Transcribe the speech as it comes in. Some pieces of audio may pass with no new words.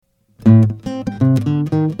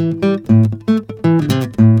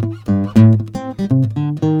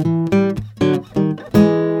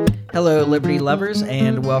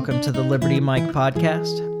welcome to the Liberty Mike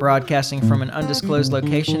podcast, broadcasting from an undisclosed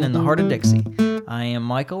location in the heart of Dixie. I am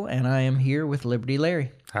Michael, and I am here with Liberty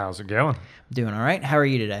Larry. How's it going? Doing all right. How are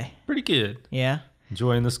you today? Pretty good. Yeah?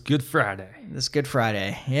 Enjoying this Good Friday. This Good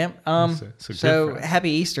Friday. Yep. So happy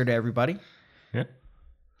Easter to everybody. Yep.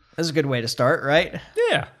 That's a good way to start, right?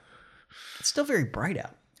 Yeah. It's still very bright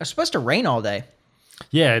out. It's supposed to rain all day.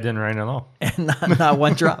 Yeah, it didn't rain at all. And not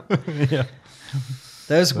one drop. Yeah.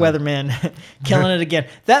 Those weathermen killing it again.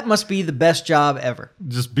 That must be the best job ever.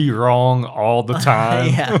 Just be wrong all the time.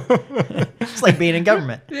 Yeah. It's like being in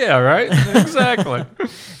government. Yeah, right? Exactly.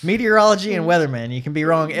 Meteorology and weathermen. You can be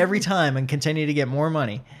wrong every time and continue to get more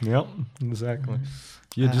money. Yep, exactly.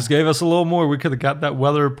 You just gave us a little more. We could have got that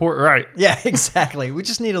weather report right. Yeah, exactly. We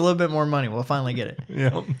just need a little bit more money. We'll finally get it.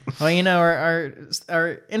 Yep. Well, you know,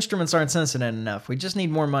 our instruments aren't sensitive enough. We just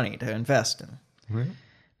need more money to invest in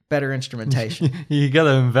better instrumentation. You got to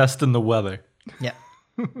invest in the weather. Yeah.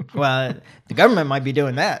 Well, the government might be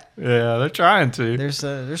doing that. Yeah, they're trying to.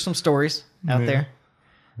 There's some stories out there.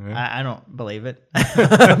 Yeah. I don't believe it.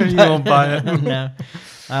 You don't buy it? No.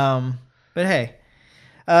 But hey.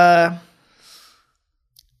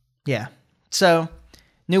 Yeah. So,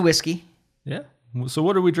 new whiskey. Yeah. So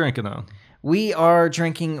what are we drinking on? We are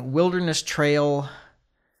drinking Wilderness Trail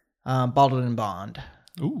Bottled and Bond.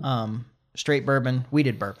 Ooh. Straight bourbon,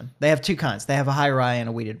 wheated bourbon. They have two kinds. They have a high rye and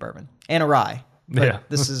a wheated bourbon. And a rye. But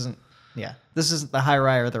this isn't the high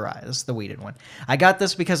rye or the rye. This is the wheated one. I got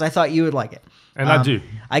this because I thought you would like it. And I do.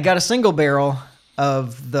 I got a single barrel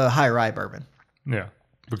of the high rye bourbon. Yeah.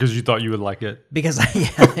 Because you thought you would like it. Because,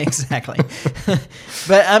 yeah, exactly.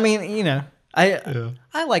 But, I mean, you know,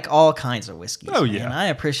 I like all kinds of whiskeys. Oh, yeah. And I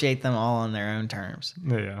appreciate them all on their own terms.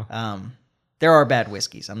 Yeah. There are bad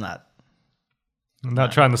whiskeys. I'm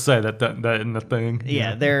not trying to say that isn't a thing.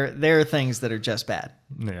 Yeah, there are things that are just bad.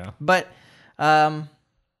 Yeah. But I'd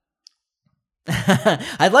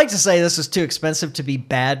like to say this is too expensive to be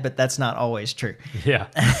bad, but that's not always true. Yeah.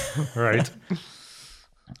 Right.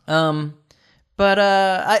 But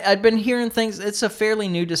I'd been hearing things. It's a fairly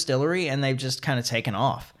new distillery, and they've just kind of taken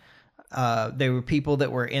off. There were people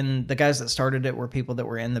that were the guys that started it were people that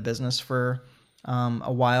were in the business for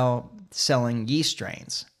a while selling yeast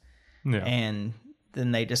strains. Yeah. And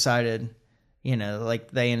then they decided, you know,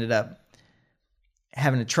 like they ended up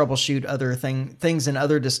having to troubleshoot other things in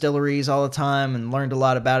other distilleries all the time and learned a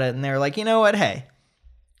lot about it. And they were like, you know what? Hey,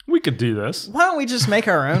 we could do this. Why don't we just make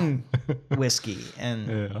our own whiskey?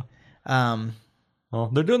 And well,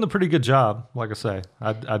 they're doing a pretty good job. Like I say,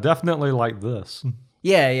 I definitely like this.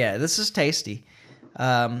 Yeah, this is tasty.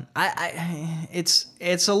 It's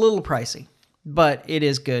a little pricey, but it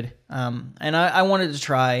is good. And I wanted to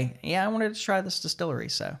try. Yeah, I wanted to try this distillery.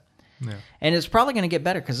 So, and it's probably going to get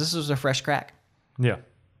better because this was a fresh crack. Yeah.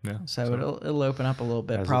 So it'll open up a little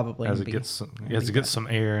bit probably as it gets some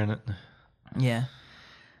air in it. Yeah.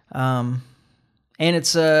 And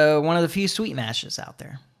it's one of the few sweet mashes out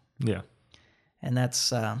there. Yeah. And that's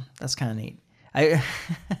kind of neat. I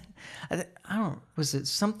don't. Was it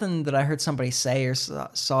something that I heard somebody say or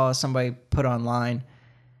saw somebody put online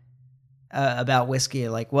about whiskey?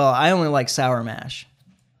 Like, well, I only like sour mash.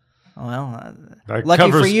 Well,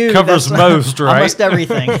 lucky for you, covers most, right? Almost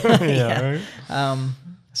everything. Yeah. Right?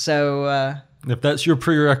 So if that's your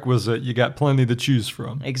prerequisite, you got plenty to choose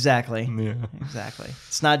from. Exactly. Yeah. Exactly.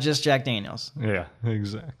 It's not just Jack Daniels. Yeah.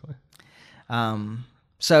 Exactly.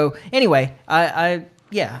 So anyway, I'm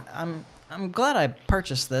glad I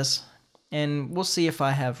purchased this, and we'll see if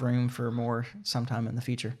I have room for more sometime in the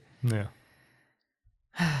future. Yeah.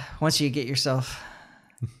 Once you get yourself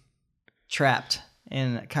trapped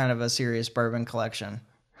in kind of a serious bourbon collection.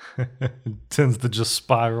 It tends to just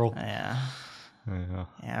spiral. Yeah,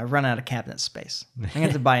 I run out of cabinet space. I'm going to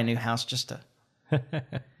have to buy a new house just to...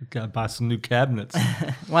 Gotta buy some new cabinets.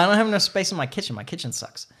 Well, I don't have enough space in my kitchen. My kitchen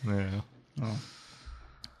sucks. Yeah. Well,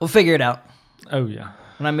 we'll figure it out. Oh, yeah.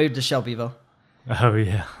 When I move to Shelbyville. Oh,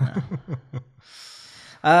 yeah.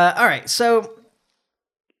 All right, so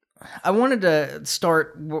I wanted to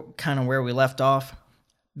start kind of where we left off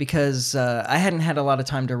because I hadn't had a lot of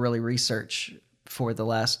time to really research for the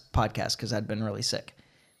last podcast because I'd been really sick.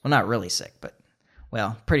 Well, not really sick, but,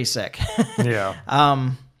 well, pretty sick. Yeah.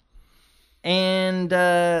 And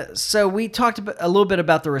so we talked a little bit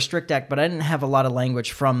about the Restrict Act, but I didn't have a lot of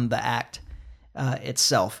language from the act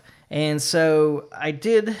itself. And so I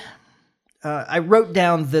did... I wrote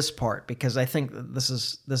down this part because I think that this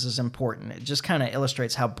is important. It just kind of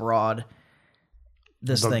illustrates how broad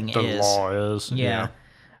this thing is. The law is. Yeah.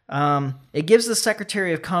 It gives the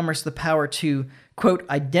Secretary of Commerce the power to, quote,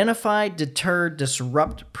 identify, deter,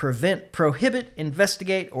 disrupt, prevent, prohibit,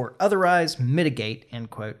 investigate, or otherwise mitigate, end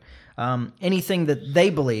quote. Anything that they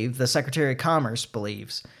believe, the Secretary of Commerce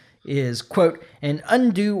believes, is, quote, an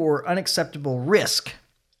undue or unacceptable risk,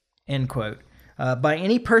 end quote, by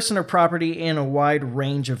any person or property in a wide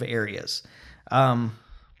range of areas.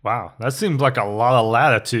 Wow, that seems like a lot of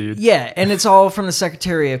latitude. Yeah, and it's all from the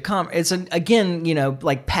Secretary of Commerce. It's, again,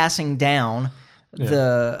 like passing down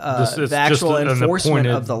the actual enforcement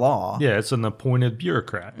of the law. Yeah, it's an appointed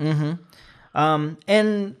bureaucrat. Mm-hmm.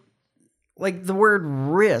 And like the word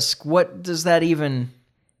risk, what does that even...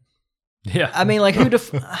 Yeah. I mean, like who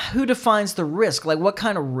defines the risk? Like what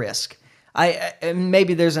kind of risk?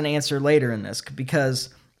 Maybe there's an answer later in this because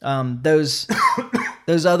those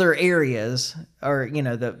other areas, or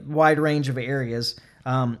the wide range of areas,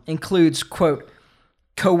 includes, quote,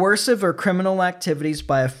 coercive or criminal activities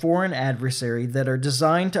by a foreign adversary that are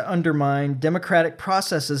designed to undermine democratic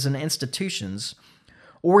processes and institutions,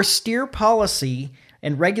 or steer policy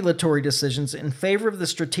and regulatory decisions in favor of the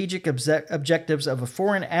strategic objectives of a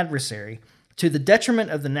foreign adversary to the detriment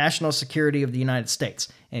of the national security of the United States,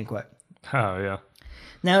 end quote. Oh, yeah.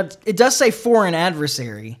 Now, it does say foreign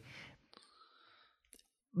adversary,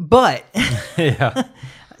 but yeah,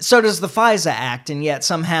 so does the FISA Act, and yet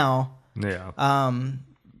somehow they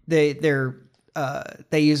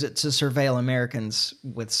use it to surveil Americans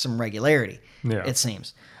with some regularity, it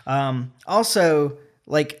seems. Also,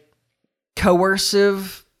 like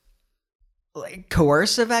coercive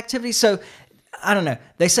activities. So I don't know.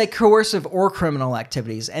 They say coercive or criminal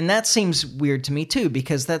activities, and that seems weird to me too,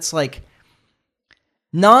 because that's like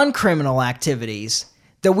non-criminal activities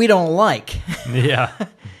that we don't like. Yeah,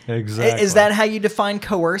 exactly. Is that how you define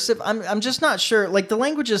coercive? I'm just not sure. Like the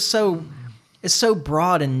language is so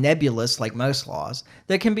broad and nebulous, like most laws,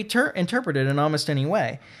 that can be interpreted in almost any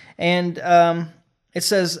way. And it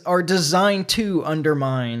says are designed to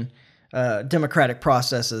undermine democratic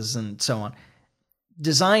processes and so on.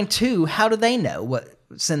 Designed to, how do they know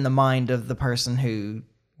what's in the mind of the person who's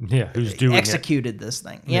doing executed this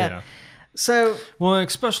thing? Yeah. So, well,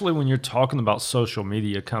 especially when you're talking about social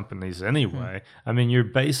media companies anyway. I mean, you're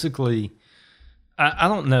basically, I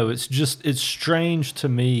don't know. It's strange to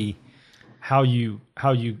me how you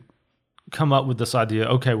come up with this idea.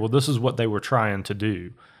 Okay, well, this is what they were trying to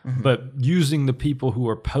do. Mm-hmm. But using the people who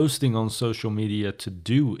are posting on social media to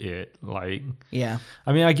do it, like, yeah.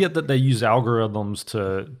 I mean, I get that they use algorithms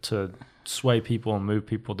to sway people and move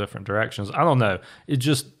people different directions. I don't know.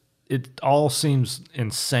 It all seems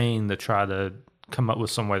insane to try to come up with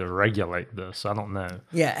some way to regulate this. I don't know.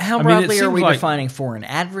 Yeah. How broadly are we defining foreign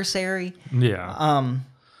adversary? Yeah.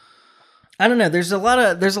 I don't know. There's a lot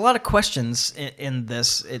of questions in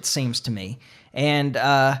this, it seems to me. And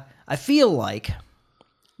I feel like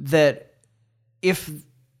that if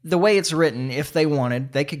the way it's written, if they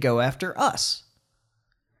wanted, they could go after us.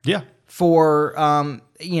 Yeah. For,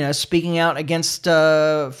 speaking out against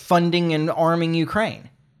funding and arming Ukraine.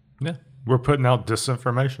 Yeah. We're putting out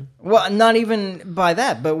disinformation. Well, not even by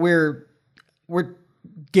that, but we're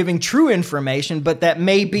giving true information, but that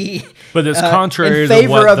may be but it's contrary in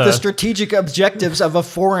favor of the strategic objectives of a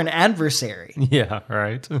foreign adversary. Yeah,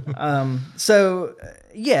 right. So,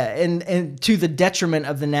 and to the detriment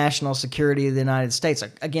of the national security of the United States.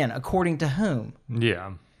 Again, according to whom?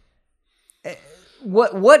 Yeah.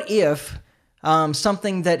 What if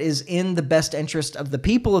something that is in the best interest of the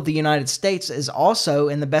people of the United States is also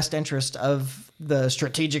in the best interest of the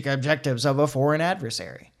strategic objectives of a foreign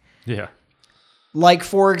adversary? Yeah. Like,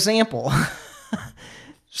 for example,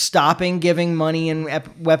 stopping giving money and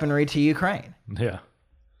weaponry to Ukraine. Yeah.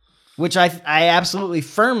 Which I absolutely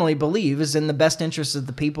firmly believe is in the best interest of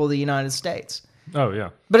the people of the United States. Oh, yeah.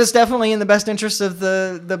 But it's definitely in the best interest of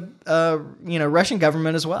the Russian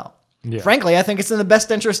government as well. Yeah. Frankly, I think it's in the best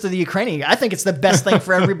interest of the Ukrainian. I think it's the best thing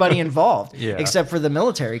for everybody involved, except for the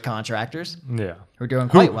military contractors. Yeah. Who are doing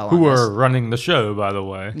quite well on this. Who are running the show, by the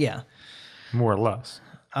way. Yeah. More or less.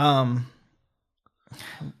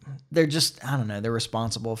 They're just, I don't know, they're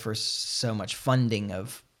responsible for so much funding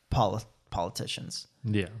of politicians.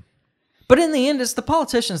 Yeah. But in the end, it's the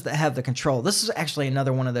politicians that have the control. This is actually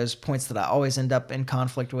another one of those points that I always end up in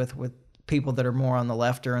conflict with people that are more on the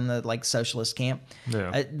left or in the like socialist camp.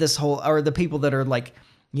 Yeah. The people that are like,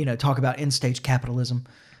 talk about end stage capitalism,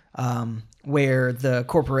 where the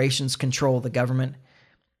corporations control the government.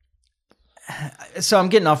 So I'm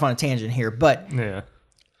getting off on a tangent here, but yeah.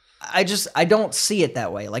 I don't see it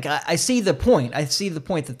that way. Like I see the point. I see the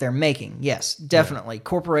point that they're making. Yes, definitely. Yeah.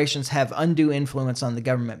 Corporations have undue influence on the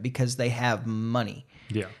government because they have money.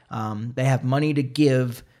 Yeah. They have money to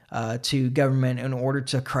give to government in order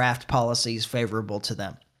to craft policies favorable to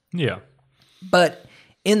them. Yeah. But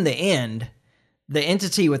in the end, the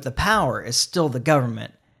entity with the power is still the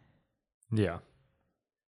government. Yeah.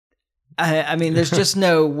 I mean, there's just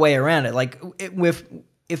no way around it. Like,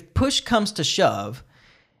 if push comes to shove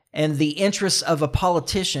and the interests of a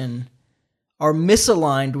politician are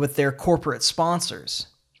misaligned with their corporate sponsors,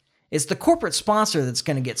 it's the corporate sponsor that's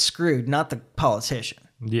going to get screwed, not the politician.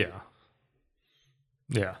 Yeah.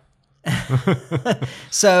 Yeah.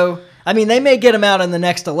 So, I mean, they may get him out in the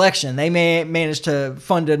next election. They may manage to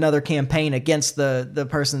fund another campaign against the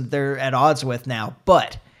person that they're at odds with now.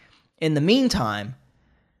 But in the meantime,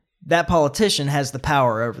 that politician has the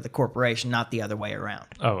power over the corporation, not the other way around.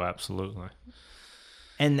 Oh, absolutely.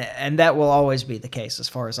 And that will always be the case as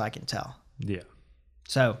far as I can tell. Yeah.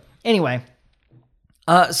 So, anyway,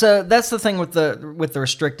 so that's the thing with the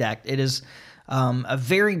Restrict Act. It is a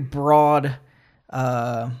very broad,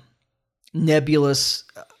 nebulous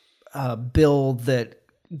bill that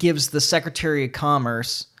gives the Secretary of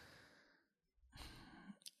Commerce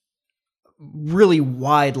really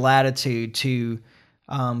wide latitude to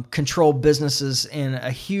control businesses in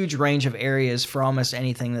a huge range of areas for almost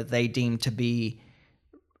anything that they deem to be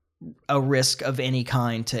a risk of any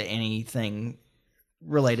kind to anything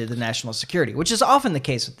related to national security, which is often the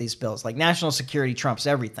case with these bills. Like, national security trumps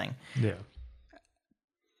everything. Yeah.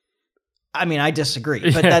 I mean, I disagree,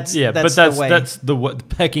 but that's the way. That's the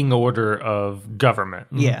pecking order of government.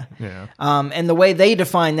 Yeah. Yeah. And the way they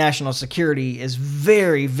define national security is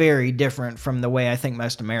very, very different from the way I think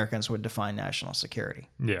most Americans would define national security.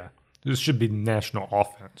 Yeah. This should be national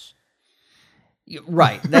offense.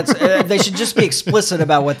 Right. That's they should just be explicit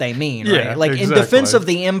about what they mean, right? Yeah, like, exactly. in defense of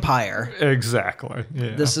the empire. Exactly.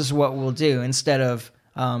 Yeah. This is what we'll do, instead of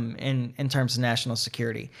in terms of national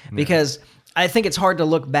security. Because I think it's hard to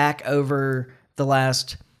look back over the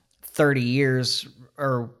last 30 years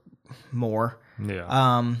or more,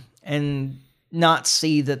 and not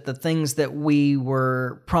see that the things that we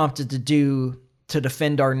were prompted to do to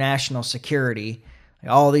defend our national security,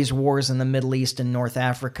 like all these wars in the Middle East and North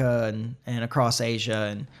Africa and across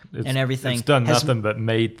Asia and everything, it's done nothing but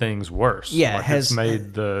made things worse. Yeah, like, it's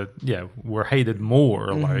made we're hated more.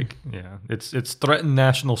 Mm-hmm. It's threatened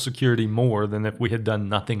national security more than if we had done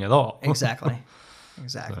nothing at all. Exactly.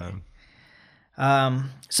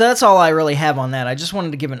 So that's all I really have on that. I just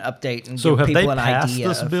wanted to give an update and give people an idea. So have they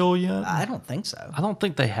passed this bill yet? I don't think so. I don't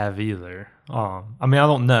think they have either. I mean, I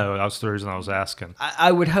don't know. That's the reason I was asking.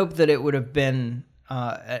 I would hope that it would have been,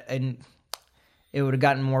 and it would have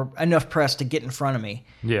gotten enough press to get in front of me.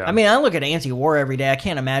 Yeah. I mean, I look at anti-war every day. I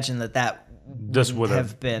can't imagine that would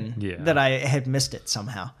have been, that I had missed it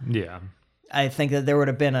somehow. Yeah. I think that there would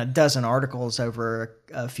have been a dozen articles over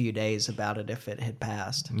a few days about it if it had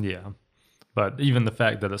passed. Yeah. But even the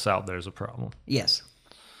fact that it's out there is a problem. Yes.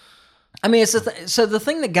 I mean, so the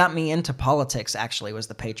thing that got me into politics actually was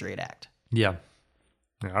the Patriot Act. Yeah.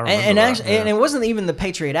 I remember and it wasn't even the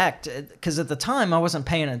Patriot Act, because at the time I wasn't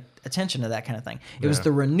paying attention to that kind of thing. It was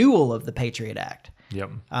the renewal of the Patriot Act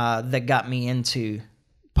that got me into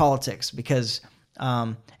politics, because,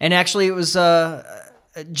 and actually it was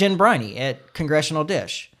Jen Briney at Congressional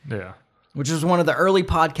Dish. Yeah. Which was one of the early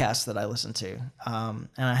podcasts that I listened to. And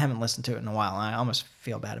I haven't listened to it in a while, and I almost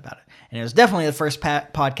feel bad about it. And it was definitely the first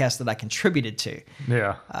podcast that I contributed to.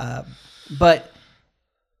 Yeah. But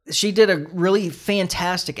she did a really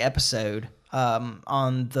fantastic episode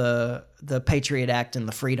on the Patriot Act and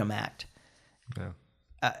the Freedom Act.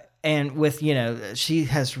 Yeah. And with, she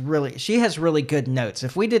has really good notes.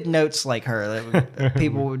 If we did notes like her,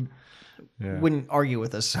 people wouldn't argue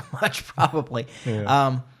with us so much, probably.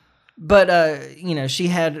 Yeah. But she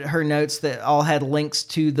had her notes that all had links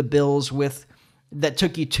to the bills that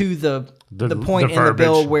took you to the point in the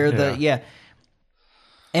bill where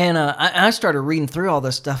And I started reading through all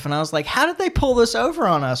this stuff, and I was like, how did they pull this over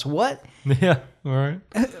on us? What? Yeah, all right.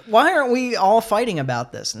 Why aren't we all fighting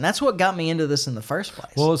about this? And that's what got me into this in the first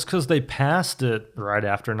place. Well, it's because they passed it right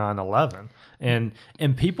after 9/11,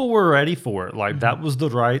 and people were ready for it. Like, that was the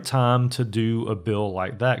right time to do a bill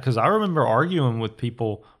like that. Because I remember arguing with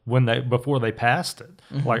people before they passed it.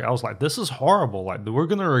 Mm-hmm. Like, I was like, this is horrible. Like, we're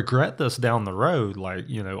going to regret this down the road. Like,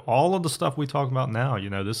 all of the stuff we talk about now,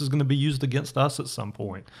 this is going to be used against us at some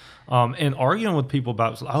point. And arguing with people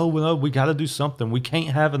about, we got to do something. We can't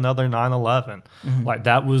have another 9/11. Mm-hmm. Like,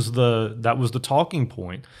 that was the talking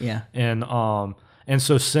point. Yeah. And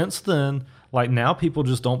so since then, like, now people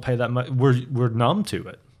just don't pay that much. We're numb to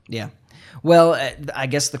it. Yeah. Well, I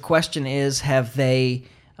guess the question is, have they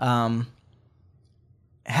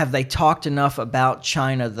have they talked enough about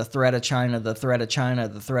China, the threat of China, the threat of China,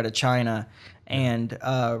 the threat of China, and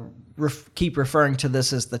keep referring to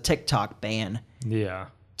this as the TikTok ban? Yeah.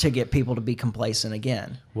 To get people to be complacent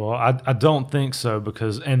again. Well, I don't think so,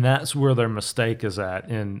 and that's where their mistake is at,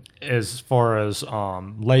 in as far as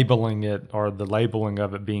labeling it, or the labeling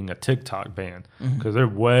of it being a TikTok ban, because there are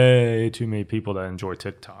way too many people that enjoy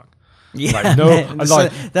TikTok. Yeah, like, no,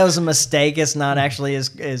 that was a mistake. It's not actually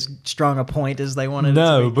as strong a point as they wanted.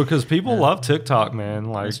 No, it to be. Because people love TikTok,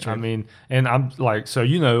 man. Like, I mean, and I'm like, so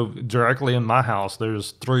directly in my house,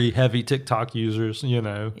 there's 3 heavy TikTok users.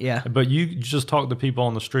 Yeah. But you just talk to people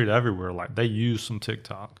on the street everywhere, like they use some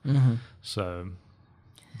TikTok. So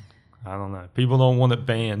I don't know. People don't want it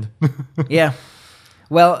banned. Yeah.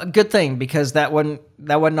 Well, a good thing, because that wasn't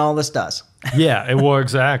all this does. Yeah, it was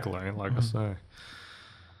exactly like I say.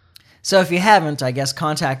 So if you haven't, I guess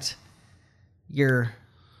contact your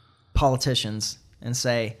politicians and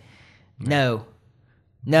say, no.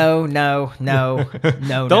 Don't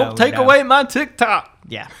take away my TikTok.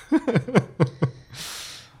 Yeah. The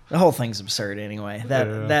whole thing's absurd anyway.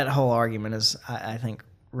 That whole argument is, I think,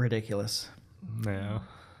 ridiculous. Yeah.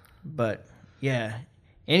 But, yeah,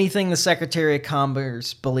 anything the Secretary of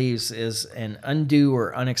Commerce believes is an undue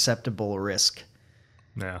or unacceptable risk,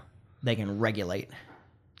 they can regulate.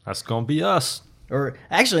 That's going to be us. Or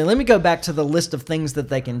actually, let me go back to the list of things that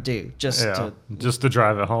they can do. Just to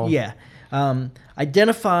drive it home. Yeah.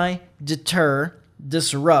 Identify, deter,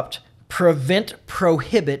 disrupt, prevent,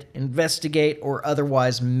 prohibit, investigate, or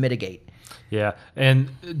otherwise mitigate. Yeah. And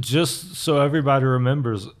just so everybody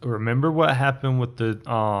remember what happened with the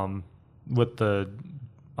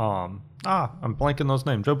I'm blanking those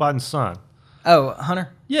names. Joe Biden's son. Oh,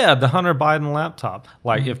 Hunter? Yeah, the Hunter Biden laptop.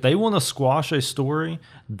 Like, if they want to squash a story,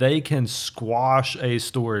 they can squash a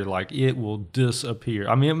story. Like, it will disappear.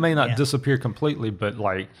 I mean, it may not disappear completely, but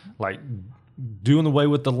like doing away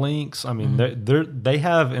with the links. I mean, they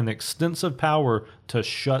have an extensive power to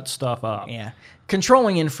shut stuff up. Yeah.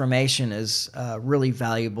 Controlling information is really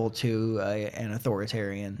valuable to an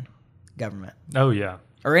authoritarian government. Oh, yeah.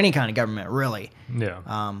 Or any kind of government, really.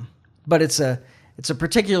 Yeah. But it's a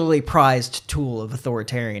particularly prized tool of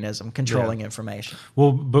authoritarianism, controlling information.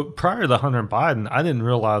 Well, but prior to the Hunter Biden, I didn't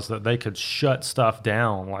realize that they could shut stuff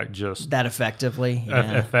down like just that effectively.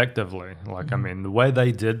 Yeah. Effectively. Like, I mean, the way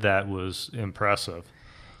they did that was impressive.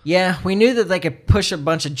 Yeah, we knew that they could push a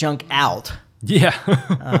bunch of junk out. Yeah.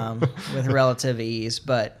 With relative ease,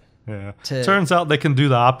 but turns out they can do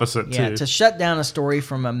the opposite too. Yeah, to shut down a story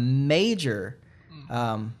from a major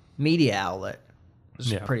media outlet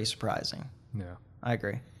was pretty surprising. Yeah. I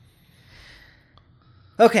agree.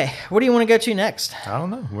 Okay, what do you want to go to next? I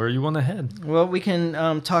don't know. Where you want to head? Well, we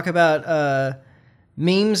can talk about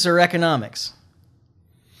memes or economics.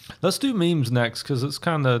 Let's do memes next, because it's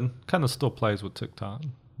kind of still plays with TikTok.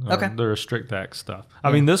 Okay. The Restrict Act stuff.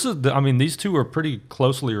 I mean, these two are pretty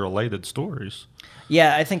closely related stories.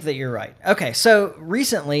 Yeah, I think that you're right. Okay, so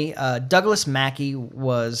recently, Douglas Mackey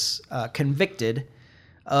was convicted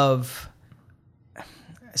of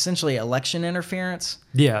essentially election interference.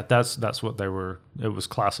 Yeah, that's what it was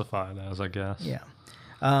classified as, I guess. Yeah.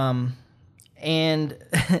 And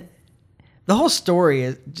the whole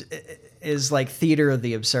story is like theater of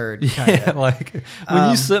the absurd. Yeah, like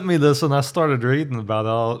when you sent me this and I started reading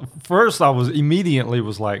about it, first I was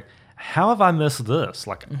like, how have I missed this?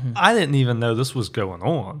 Like, I didn't even know this was going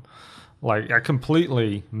on. Like, I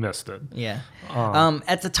completely missed it. Yeah.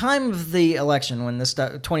 At the time of the election, when this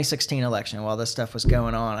 2016 election, while this stuff was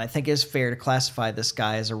going on, I think it's fair to classify this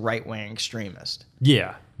guy as a right-wing extremist.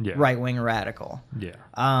 Yeah. Yeah. Right-wing radical. Yeah.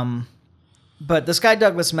 But this guy,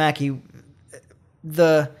 Douglas Mackey,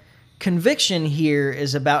 the conviction here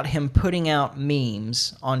is about him putting out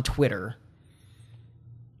memes on Twitter.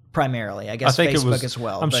 Primarily, I guess Facebook as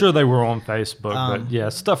well. I'm sure they were on Facebook, but yeah,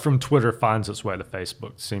 stuff from Twitter finds its way to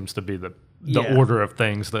Facebook. Seems to be the order of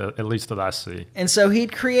things, at least that I see. And so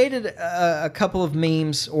he'd created a couple of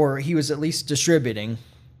memes, or he was at least distributing.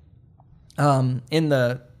 In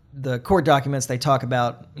the court documents, they talk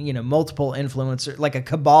about multiple influencers, like a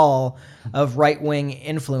cabal of right-wing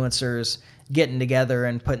influencers getting together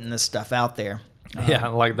and putting this stuff out there. Yeah,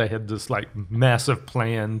 like they had this like massive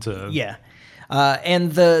plan to. Yeah.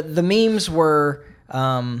 And the memes were,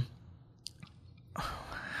 I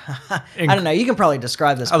don't know. You can probably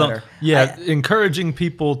describe this better. Yeah, encouraging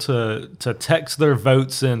people to text their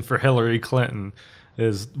votes in for Hillary Clinton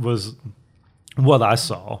was what I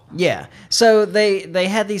saw. Yeah. So they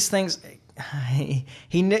had these things.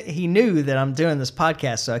 He knew that I'm doing this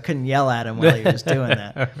podcast, so I couldn't yell at him while he was doing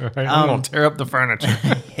that. Right, I'm gonna tear up the furniture.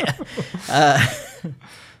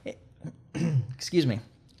 Excuse me.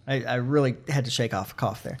 I really had to shake off a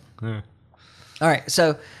cough there. Yeah. All right,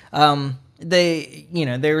 so they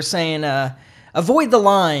were saying avoid the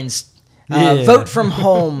lines, vote from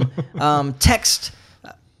home, text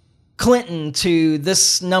Clinton to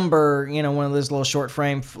this number, one of those little short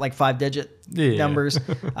frame, like 5-digit numbers,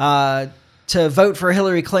 to vote for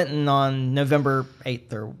Hillary Clinton on November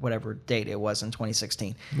 8th or whatever date it was in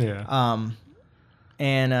 2016. Yeah.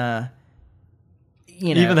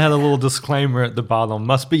 Even had a little disclaimer at the bottom: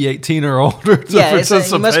 must be 18 or older to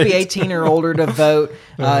participate. You must be 18 or older to vote.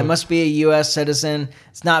 It must be a U.S. citizen.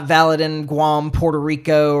 It's not valid in Guam, Puerto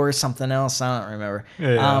Rico, or something else. I don't remember.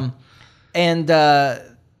 Yeah.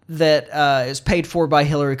 That is paid for by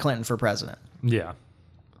Hillary Clinton for president. Yeah.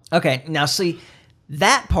 Okay, now see,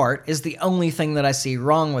 that part is the only thing that I see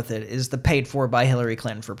wrong with it, is the paid for by Hillary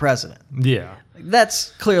Clinton for president. Yeah.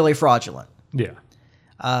 That's clearly fraudulent. Yeah.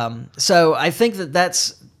 So I think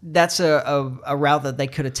that's a route that they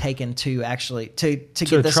could have taken to actually to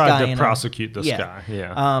get this guy in. To prosecute this guy.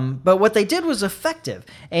 Yeah. But what they did was effective,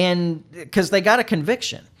 and because they got a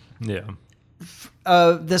conviction. Yeah.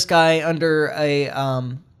 This guy under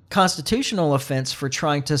a constitutional offense for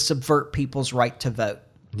trying to subvert people's right to vote.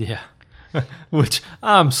 Yeah. Which,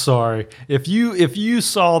 I'm sorry, if you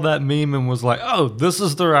saw that meme and was like, oh, this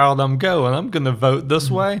is the route I'm going, I'm going to vote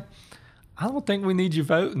this way, I don't think we need you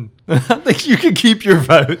voting. I think you can keep your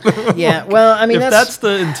vote. Yeah, well, I mean, if that's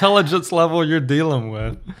the intelligence level you're dealing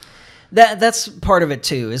with. That's part of it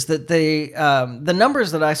too, is that the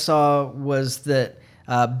numbers that I saw was that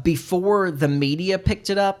before the media picked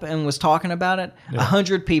it up and was talking about it,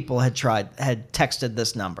 100 people had texted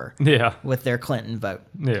this number with their Clinton vote.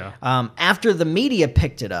 Yeah. After the media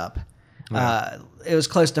picked it up, it was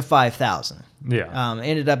close to 5,000. Yeah. It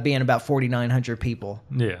ended up being about 4,900 people,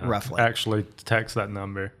 roughly. Actually text that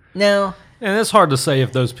number. Now, and it's hard to say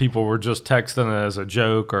if those people were just texting it as a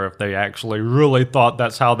joke or if they actually really thought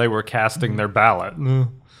that's how they were casting their ballot.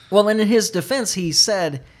 Well, and in his defense, he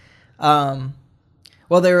said,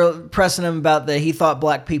 they were pressing him about that he thought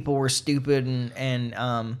black people were stupid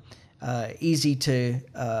and easy to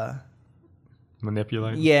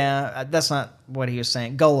manipulate. Yeah, that's not what he was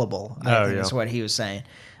saying. Gullible, I think is what he was saying.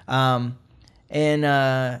 And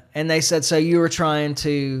they said, so you were trying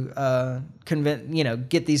to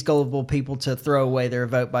get these gullible people to throw away their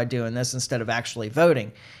vote by doing this instead of actually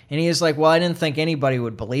voting. And he was like, well, I didn't think anybody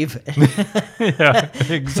would believe it. Yeah,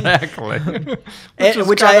 exactly.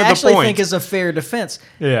 Which I actually think is a fair defense.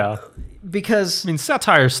 Yeah. Because, I mean,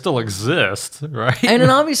 satire still exists, right? And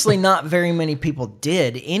obviously not very many people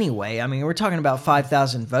did anyway. I mean, we're talking about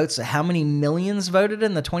 5,000 votes. So how many millions voted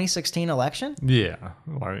in the 2016 election? Yeah.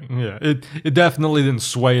 It definitely didn't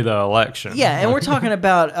sway the election. Yeah, and we're talking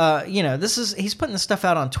about, he's putting this stuff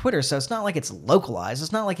out on Twitter, so it's not like it's localized.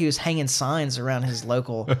 It's not like he was hanging signs around his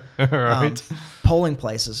local polling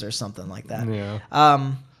places or something like that.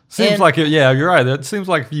 Yeah. Seems like it. Yeah, you're right. It seems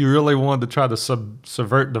like if you really wanted to try to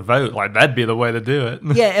subvert the vote, like that'd be the way to do it.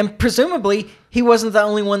 Yeah, and presumably he wasn't the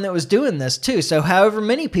only one that was doing this too. So however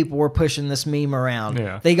many people were pushing this meme around,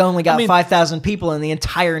 they only got 5,000 people in the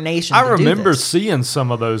entire nation. I remember seeing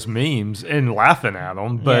some of those memes and laughing at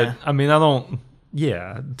them, but I mean, I don't.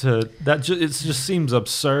 Yeah, it just seems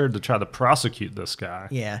absurd to try to prosecute this guy.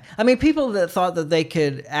 Yeah, I mean, people that thought that they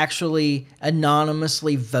could actually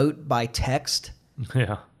anonymously vote by text.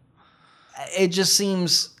 Yeah. It just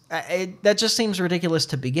seems ridiculous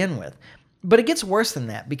to begin with, but it gets worse than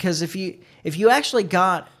that, because if you actually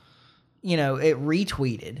got it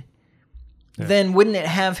retweeted, then wouldn't it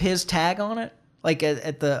have his tag on it, like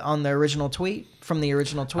on the original tweet from the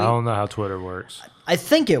original tweet? I don't know how Twitter works. I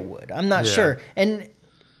think it would. I'm not sure. And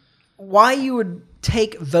why you would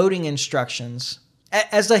take voting instructions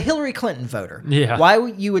as a Hillary Clinton voter? Yeah. Why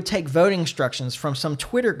you would take voting instructions from some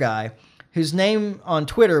Twitter guy whose name on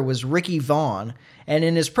Twitter was Ricky Vaughn, and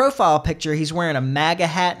in his profile picture, he's wearing a MAGA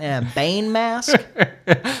hat and a Bane mask.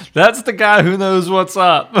 That's the guy who knows what's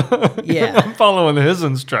up. Yeah. I'm following his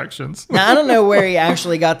instructions. Now, I don't know where he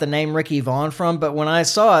actually got the name Ricky Vaughn from, but when I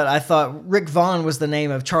saw it, I thought Rick Vaughn was the name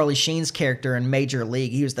of Charlie Sheen's character in Major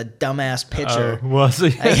League. He was the dumbass pitcher. Was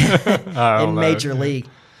he? in Major League.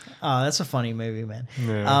 Oh, that's a funny movie, man.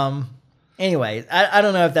 Yeah. Anyway, I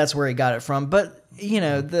don't know if that's where he got it from, but,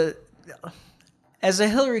 as a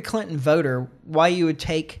Hillary Clinton voter, why you would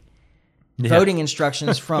take voting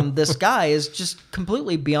instructions from this guy is just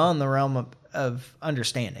completely beyond the realm of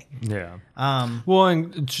understanding. Yeah. Well,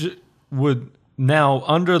 and would now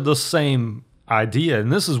under the same idea,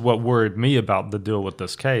 and this is what worried me about the deal with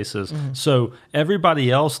this case, is so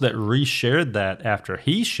everybody else that reshared that after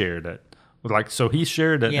he shared it Like, so he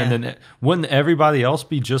shared it, Yeah. and then wouldn't everybody else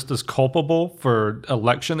be just as culpable for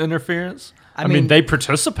election interference? I mean, they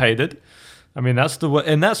participated. I mean, that's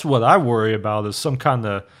what I worry about is some kind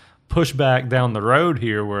of pushback down the road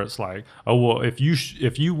here, where it's like, oh well, if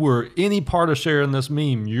you were any part of sharing this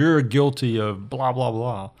meme, you're guilty of blah blah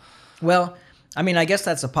blah. Well, I mean, I guess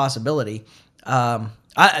that's a possibility.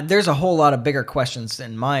 There's a whole lot of bigger questions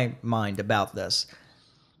in my mind about this.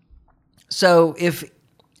 So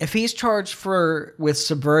if he's charged with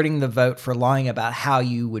subverting the vote for lying about how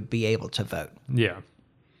you would be able to vote, yeah.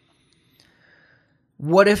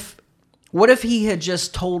 What if he had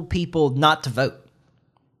just told people not to vote?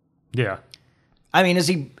 Yeah. I mean, is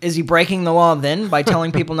he breaking the law then by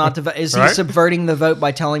telling people not to vote? Is he subverting the vote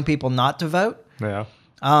by telling people not to vote? Yeah.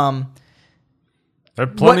 There are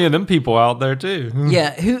plenty of them people out there too.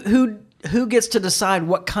 Yeah. Who gets to decide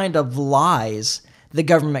what kind of lies the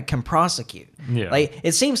government can prosecute? Yeah. Like,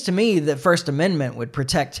 it seems to me that First Amendment would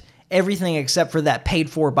protect everything except for that paid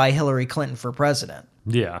for by Hillary Clinton for president.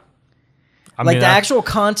 Yeah. The actual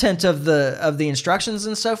content of the instructions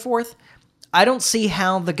and so forth, I don't see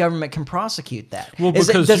how the government can prosecute that. Well, does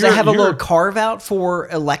it have a little carve out for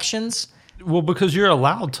elections? Well, because you're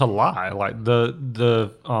allowed to lie. Like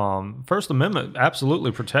the First Amendment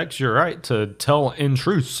absolutely protects your right to tell in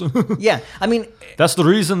truths. Yeah, I mean, that's the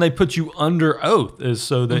reason they put you under oath, is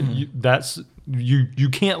so that you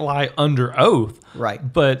can't lie under oath.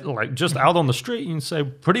 Right. But like just out on the street, you can say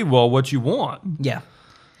pretty well what you want. Yeah.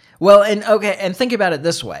 Well, and think about it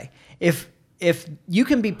this way: if you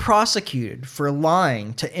can be prosecuted for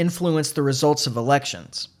lying to influence the results of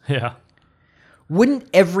elections, yeah, wouldn't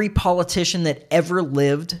every politician that ever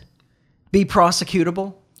lived be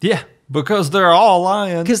prosecutable? Yeah, because they're all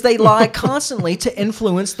lying. Because they lie constantly to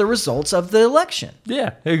influence the results of the election.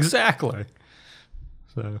 Yeah, exactly.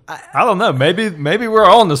 So I don't know. Maybe we're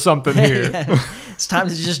on to something here. Yeah. It's time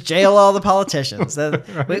to just jail all the politicians.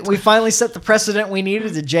 We finally set the precedent we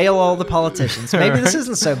needed to jail all the politicians. Maybe this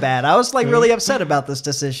isn't so bad. I was really upset about this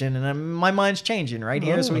decision, and my mind's changing right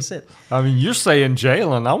here as we sit. I mean, you're saying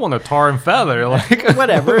jailing. I want to tar and feather. Like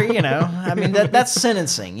whatever, I mean, that's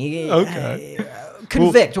sentencing. Okay.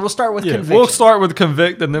 Convict. We'll start with conviction. We'll start with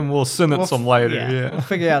convict, and then we'll sentence them later. Yeah, we'll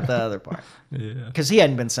figure out the other part. Yeah, because he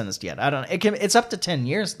hadn't been sentenced yet. I don't. It's up to 10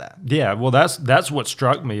 years though. Yeah, well, that's what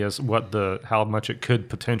struck me as how much it could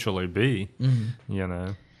potentially be.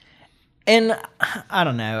 Mm-hmm. And I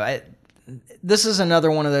don't know. This is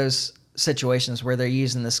another one of those situations where they're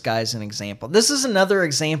using this guy as an example. This is another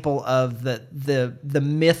example of the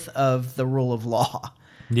myth of the rule of law.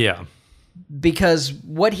 Yeah. Because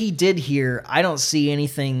what he did here, I don't see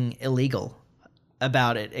anything illegal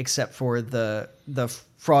about it except for the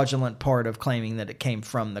fraudulent part of claiming that it came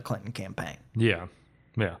from the Clinton campaign. Yeah.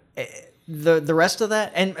 Yeah. The rest of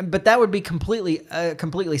that, but that would be a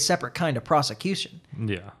completely separate kind of prosecution.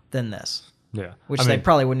 Yeah. Than this. Yeah. Which they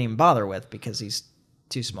probably wouldn't even bother with because he's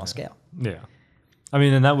too small scale. Yeah. I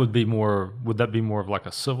mean, and would that be more of like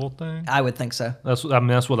a civil thing? I would think so. That's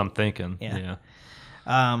what I'm thinking. Yeah.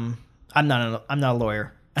 I'm not a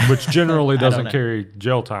lawyer. Which generally doesn't carry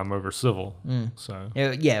jail time over civil. So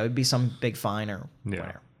it would be some big fine or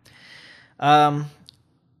whatever.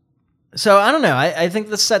 So I don't know. I think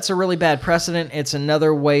this sets a really bad precedent. It's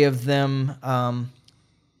another way of them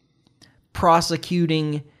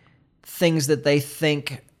prosecuting things that they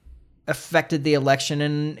think affected the election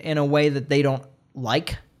in a way that they don't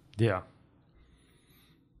like. Yeah.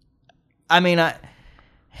 I mean, I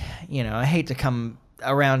hate to come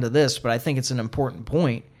around to this, but I think it's an important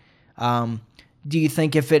point. Do you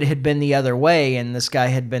think if it had been the other way and this guy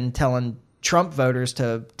had been telling Trump voters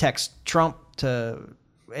to text Trump to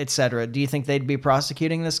etc., do you think they'd be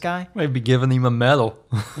prosecuting this guy? Maybe giving him a medal.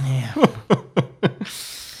 Yeah.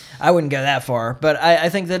 I wouldn't go that far, but I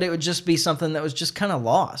think that it would just be something that was just kind of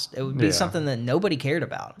lost. It would be something that nobody cared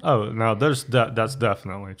about. Oh, no, that's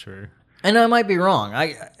definitely true. And I might be wrong.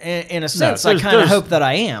 In a sense, I kind of hope that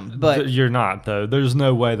I am, but you're not though. There's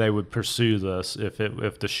no way they would pursue this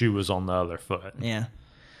if the shoe was on the other foot. Yeah.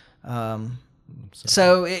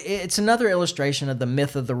 So it's another illustration of the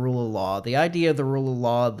myth of the rule of law. The idea of the rule of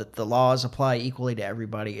law that the laws apply equally to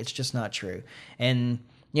everybody. It's just not true. And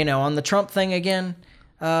on the Trump thing again,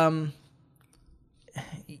 the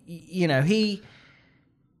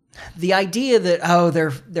idea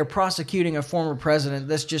that they're prosecuting a former president,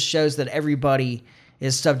 this just shows that everybody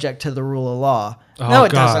is subject to the rule of law. Oh, no,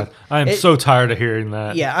 it God. doesn't. I am so tired of hearing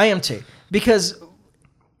that. Yeah, I am too. Because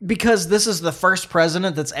this is the first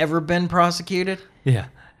president that's ever been prosecuted. Yeah.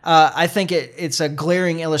 I think it's a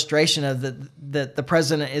glaring illustration of that the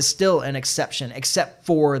president is still an exception, except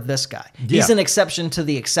for this guy. He's an exception to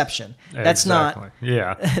the exception. That's exactly. not.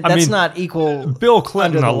 Yeah. That's not equal. Bill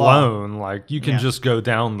Clinton under the law. alone, like you can just go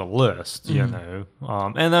down the list, you know.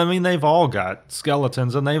 And I mean, they've all got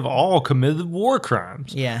skeletons, and they've all committed war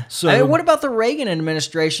crimes. Yeah. So I mean, what about the Reagan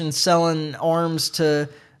administration selling arms to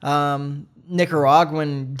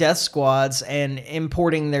Nicaraguan death squads and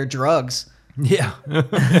importing their drugs? Yeah,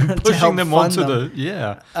 and pushing them onto them.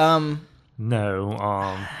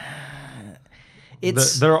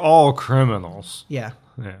 they're all criminals. Yeah.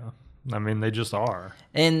 I mean, they just are.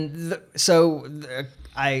 And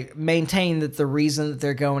I maintain that the reason that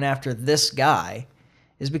they're going after this guy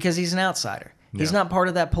is because he's an outsider. He's not part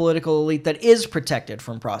of that political elite that is protected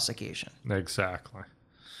from prosecution. Exactly.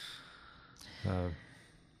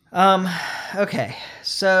 Okay,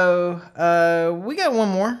 so we got one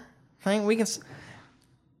more thing. We can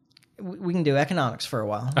do economics for a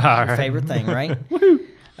while. Your favorite thing, right?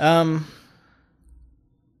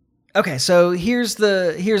 Okay, so here's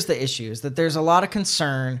the issue: is that there's a lot of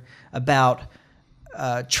concern about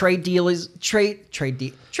trade dealios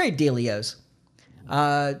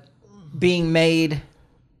being made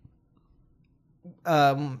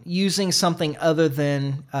using something other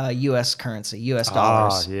than U.S. currency, U.S.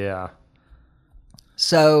 dollars. Yeah.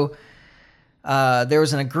 So there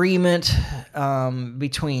was an agreement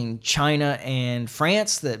between China and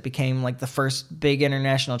France that became like the first big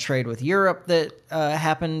international trade with Europe that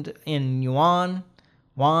happened in yuan.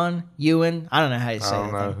 I don't know how you say it.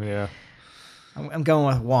 I don't know, yeah. I'm going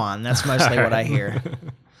with yuan. That's mostly what I hear.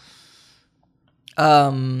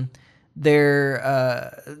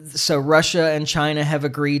 So Russia and China have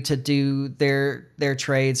agreed to do their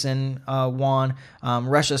trades in yuan.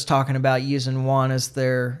 Russia's talking about using yuan as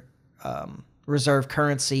their reserve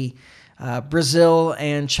currency. Brazil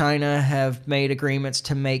and China have made agreements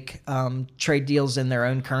to make trade deals in their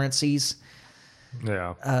own currencies.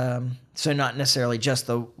 Yeah. So not necessarily just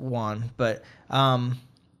the yuan, but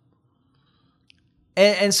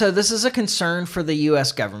and so this is a concern for the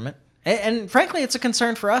U.S. government. And frankly, it's a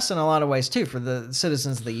concern for us in a lot of ways, too, for the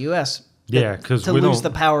citizens of the U.S. Yeah, because to lose the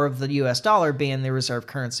power of the U.S. dollar being the reserve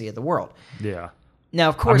currency of the world. Yeah. Now,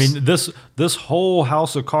 of course... I mean, this whole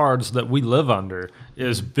house of cards that we live under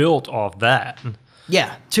is built off that.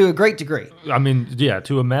 Yeah, to a great degree. I mean, yeah,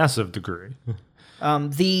 to a massive degree.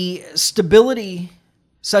 The stability,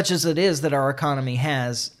 such as it is, that our economy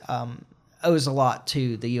has, owes a lot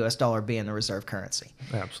to the U.S. dollar being the reserve currency.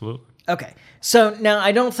 Absolutely. Okay, so now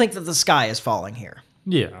I don't think that the sky is falling here.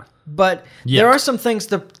 Yeah. But there are some things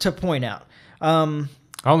to point out. I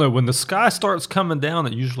don't know. When the sky starts coming down,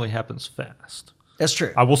 it usually happens fast. That's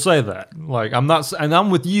true. I will say that. Like, I'm not, and I'm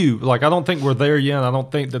with you. Like, I don't think we're there yet. I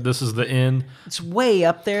don't think that this is the end. It's way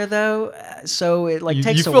up there, though, so it takes a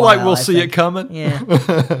while. You feel like we'll see it coming? Yeah.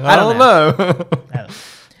 I don't know.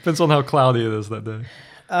 Depends on how cloudy it is that day.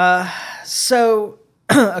 So,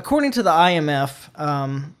 according to the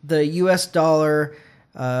IMF, the U.S. dollar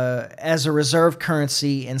as a reserve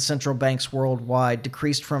currency in central banks worldwide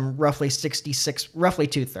decreased from roughly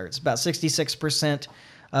two-thirds, about 66%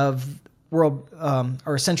 of world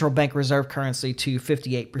or central bank reserve currency to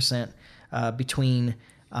 58% between.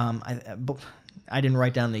 I didn't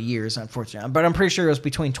write down the years, unfortunately, but I'm pretty sure it was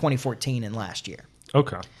between 2014 and last year.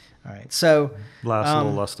 Okay. All right. So last a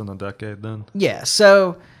little less than a decade then. Yeah.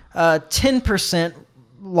 So 10%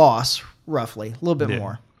 loss, roughly, a little bit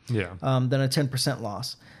more. Yeah. Than a 10%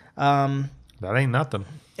 loss. That ain't nothing.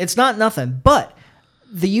 It's not nothing, but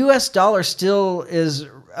the U.S. dollar still is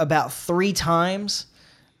about 3 times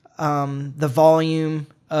the volume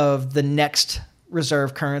of the next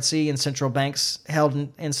reserve currency in central banks, held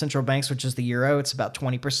in central banks, which is the euro. It's about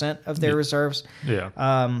 20% of their reserves. Yeah.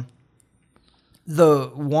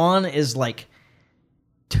 The yuan is like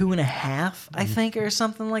 2.5, I think, or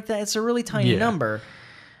something like that. It's a really tiny number.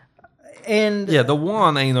 And yeah, the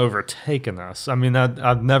yuan ain't overtaken us. I mean,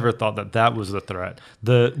 I've never thought that was the threat.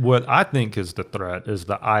 What I think is the threat is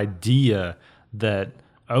the idea that,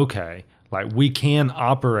 okay, like we can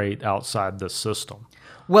operate outside this system.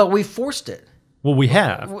 Well, we forced it. Well, we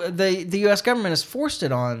have. The U.S. government has forced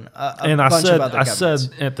it on a bunch of other governments. I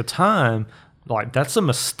said at the time, like, that's a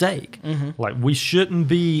mistake. Mm-hmm. Like, we shouldn't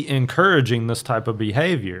be encouraging this type of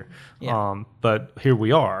behavior. Yeah. But here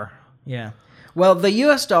we are. Yeah. Well, the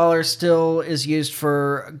U.S. dollar still is used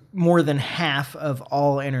for more than half of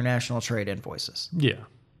all international trade invoices. Yeah.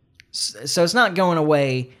 So it's not going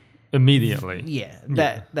away immediately.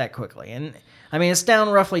 That quickly. And I mean, it's down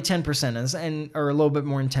roughly 10% or a little bit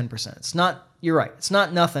more than 10%. It's not, you're right. It's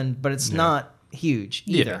not nothing, but it's not huge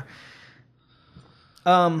either.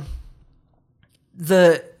 The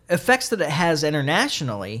effects that it has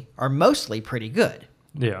internationally are mostly pretty good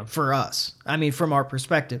Yeah. for us. I mean, from our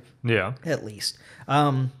perspective, Yeah. at least.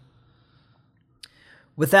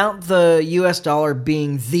 Without the U.S. dollar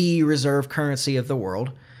being the reserve currency of the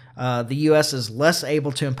world, the U.S. is less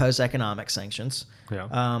able to impose economic sanctions.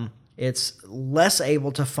 Yeah. It's less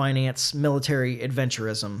able to finance military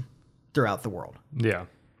adventurism throughout the world. Yeah.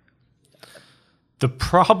 The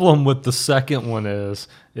problem with the second one is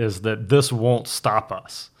that this won't stop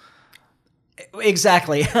us.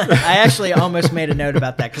 Exactly. I actually almost made a note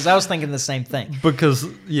about that because I was thinking the same thing. Because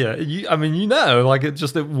like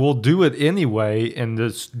it will do it anyway and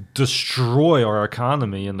just destroy our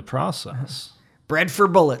economy in the process. Bread for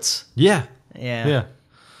bullets. Yeah. Yeah.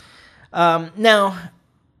 Yeah. Now,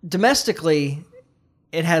 domestically,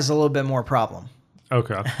 it has a little bit more problem.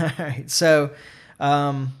 Okay. All right. So,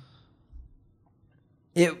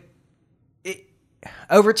 it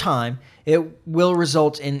over time, it will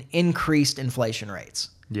result in increased inflation rates.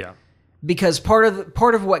 Yeah. Because part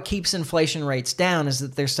of what keeps inflation rates down is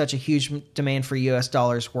that there's such a huge demand for U.S.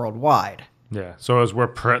 dollars worldwide. Yeah. So as we're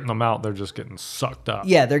printing them out, they're just getting sucked up.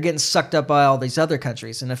 Yeah, they're getting sucked up by all these other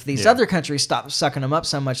countries. And if these other countries stop sucking them up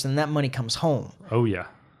so much, then that money comes home. Oh, yeah.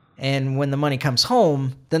 And when the money comes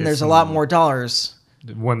home, then there's a lot more dollars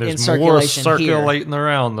when there's in more circulation circulating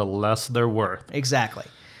around, the less they're worth. Exactly.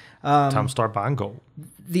 Time to start buying gold.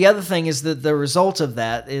 The other thing is that the result of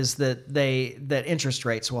that is that interest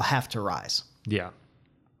rates will have to rise. Yeah.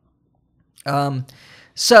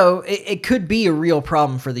 So it could be a real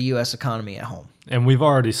problem for the U.S. economy at home. And we've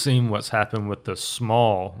already seen what's happened with the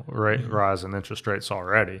small rise in interest rates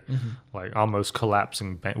already, like almost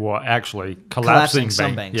collapsing. Actually collapsing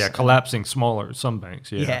some banks. Yeah, collapsing some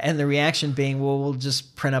banks. Yeah. Yeah, and the reaction being, well, we'll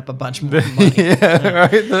just print up a bunch more money.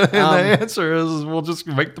 Right. The answer is we'll just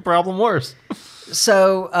make the problem worse.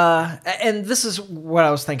 So, and this is what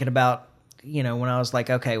I was thinking about, when I was like,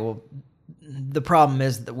 okay, well, the problem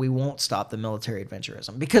is that we won't stop the military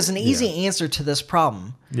adventurism, because an easy answer to this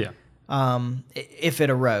problem, if it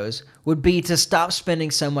arose, would be to stop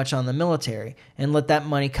spending so much on the military and let that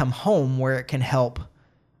money come home where it can help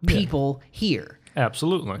people here.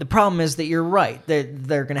 Absolutely. The problem is that you're right.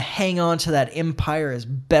 They're going to hang on to that empire as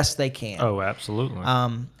best they can. Oh, absolutely.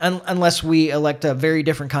 Unless we elect a very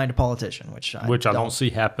different kind of politician, which I don't see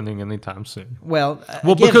happening anytime soon. Well,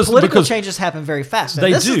 again, political changes happen very fast.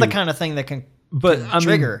 And this is the kind of thing that can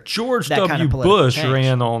trigger. George that W. kind of political Bush change.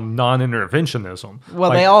 ran on non-interventionism.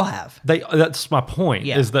 Well, they all have. That's my point.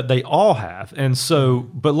 Yeah. Is that they all have, and so.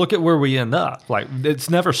 But look at where we end up. Like it's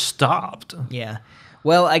never stopped. Yeah.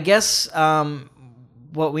 Well, I guess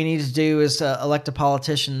what we need to do is elect a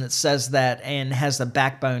politician that says that and has the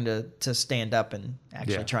backbone to stand up and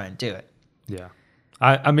actually try and do it. Yeah.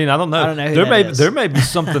 I mean, I don't know. I don't know who there may be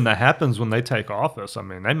something that happens when they take office. I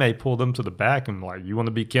mean, they may pull them to the back and like, you want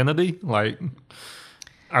to be Kennedy? Like,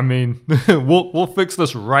 I mean, we'll fix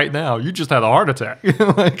this right now. You just had a heart attack.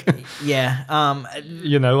 Yeah.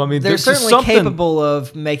 I mean, they're certainly capable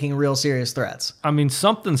of making real serious threats. I mean,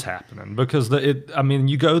 something's happening because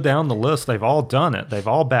you go down the list, they've all done it. They've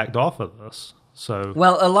all backed off of this. So,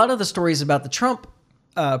 well, a lot of the stories about the Trump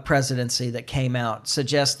presidency that came out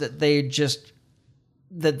suggest that they just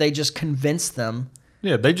convinced them.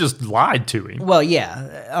 Yeah, they just lied to him. Well,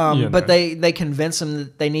 yeah, but they convince them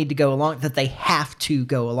that they need to go along, that they have to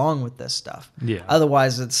go along with this stuff. Yeah.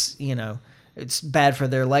 Otherwise, it's bad for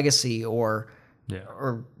their legacy or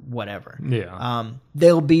whatever. Yeah.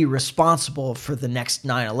 They'll be responsible for the next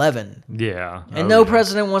 9/11. Yeah. And no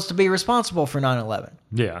president wants to be responsible for 9/11.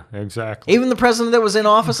 Yeah, exactly. Even the president that was in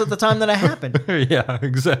office at the time that it happened. Yeah,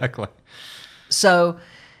 exactly. So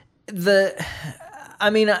I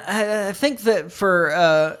think that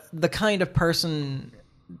for the kind of person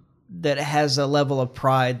that has a level of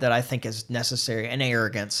pride that I think is necessary, and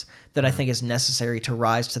arrogance that I think is necessary to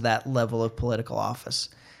rise to that level of political office,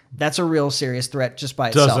 that's a real serious threat just by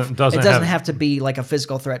itself. It doesn't have to be like a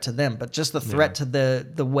physical threat to them, but just the threat to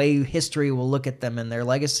the way history will look at them and their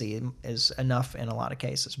legacy is enough in a lot of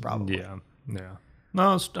cases, probably. Yeah, yeah.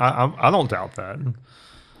 No, I don't doubt that.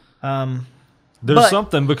 There's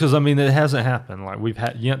something, because I mean it hasn't happened. Like we've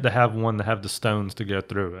yet to have one to have the stones to go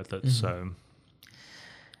through with it. So,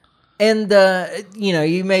 and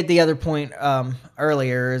you made the other point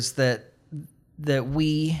earlier is that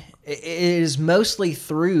it is mostly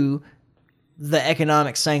through the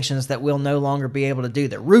economic sanctions that we'll no longer be able to do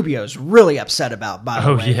that. Rubio's really upset about, by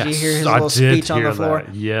the way. Yes. Did you hear his little speech on the floor?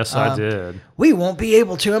 That. Yes, I did. We won't be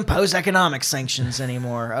able to impose economic sanctions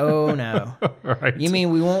anymore. Oh, no. Right. You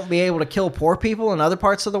mean we won't be able to kill poor people in other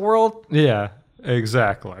parts of the world? Yeah.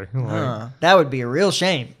 Exactly. Like, That would be a real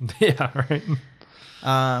shame. yeah, right.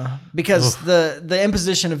 Because the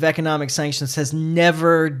imposition of economic sanctions has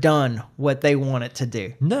never done what they want it to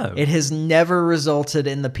do. No. It has never resulted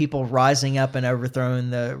in the people rising up and overthrowing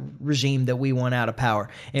the regime that we want out of power.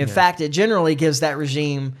 In fact, it generally gives that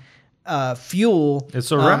regime fuel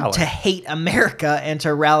It's a rally. to hate America and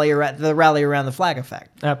to rally around the flag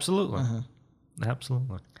effect. Absolutely.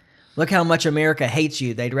 Absolutely. Look how much America hates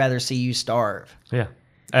you. They'd rather see you starve. Yeah.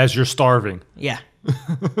 As you're starving. Yeah.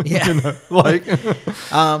 Yeah. Like,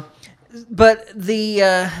 But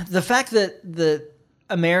the fact that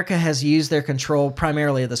America has used their control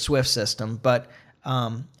primarily of the SWIFT system, but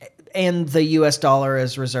and the U.S. dollar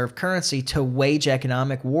as reserve currency to wage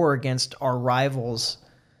economic war against our rivals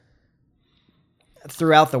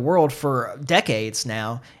throughout the world for decades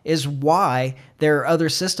now is why there are other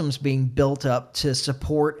systems being built up to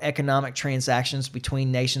support economic transactions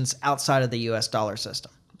between nations outside of the U.S. dollar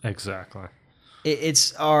system. exactly.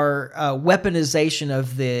 It's our weaponization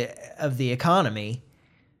of the economy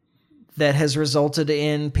that has resulted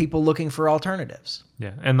in people looking for alternatives.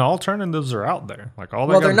 Yeah. And the alternatives are out there. Like, all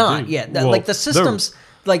they Well, they're gotta not do- yet. Well, Like the systems,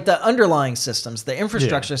 like the underlying systems, the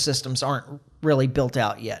infrastructure Yeah. systems aren't really built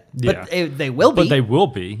out yet. Yeah. But they will be. But they will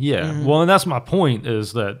be, yeah. Well, and that's my point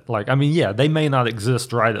is that, like, I mean, yeah, they may not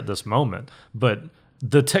exist right at this moment, but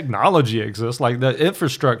the technology exists. Like, the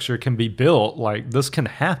infrastructure can be built. Like, this can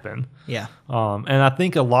happen. Yeah. And I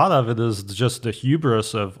think a lot of it is just the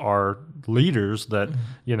hubris of our leaders that,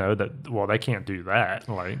 you know, that, well, they can't do that.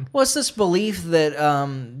 Like, Well, it's this belief that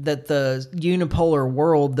that the unipolar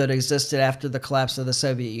world that existed after the collapse of the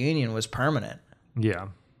Soviet Union was permanent. yeah.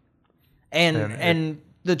 And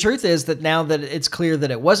the truth is that now that it's clear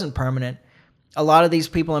that it wasn't permanent, a lot of these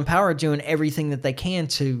people in power are doing everything that they can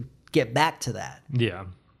to get back to that, Yeah.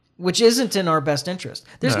 which isn't in our best interest.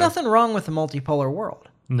 There's No. nothing wrong with a multipolar world.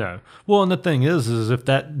 No. Well, and the thing is if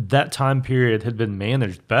that time period had been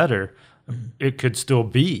managed better, it could still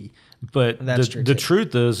be. But That's true, the too.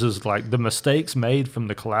 truth is like the mistakes made from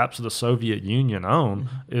the collapse of the Soviet Union on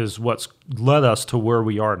is what's led us to where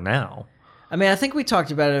we are now. I mean, I think we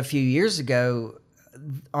talked about it a few years ago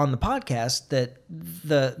on the podcast that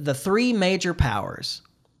the three major powers,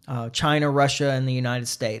 China, Russia, and the United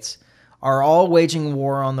States, are all waging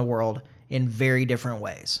war on the world in very different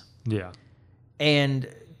ways. Yeah. And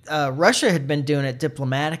Russia had been doing it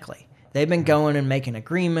diplomatically. They've been going and making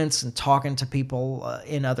agreements and talking to people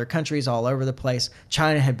in other countries all over the place.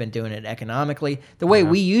 China had been doing it economically, the way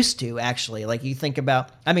we used to, actually. Like, you think about,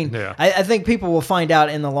 I mean, Yeah. I think people will find out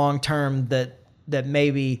in the long term that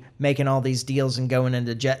maybe making all these deals and going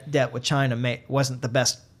into debt with China wasn't the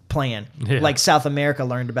best plan. Yeah. Like South America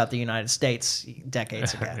learned about the United States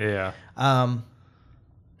decades ago. Yeah.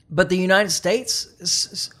 But the United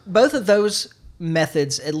States, both of those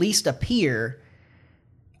methods at least appear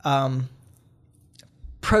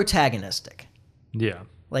protagonistic, Yeah.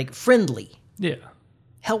 like friendly, Yeah.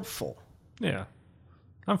 helpful. Yeah.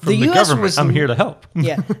 I'm from The the, US government. was- I'm here to help.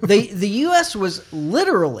 Yeah, the U.S. was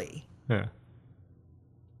literally Yeah.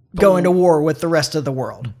 going to war with the rest of the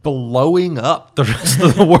world, Blowing up the rest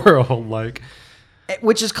of the world. Like,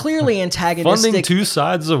 which is clearly antagonistic. funding two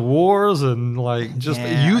sides of wars and like just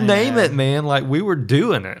Yeah, you I name know. it, man. Like, we were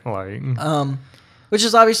doing it. Like, Which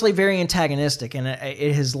is obviously very antagonistic, and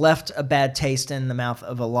it has left a bad taste in the mouth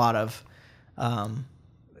of a lot of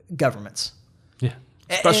governments. yeah,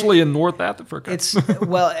 especially in North Africa. It's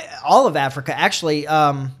well, all of Africa actually.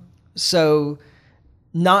 So,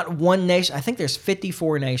 not one nation. I think there's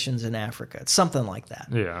 54 nations in Africa. It's something like that.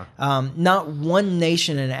 yeah, Not one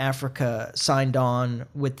nation in Africa signed on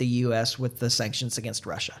with the U.S. with the sanctions against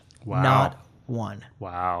Russia. Wow. Not one.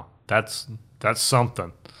 wow, that's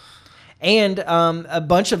something. And a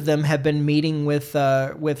bunch of them have been meeting with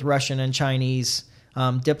Russian and Chinese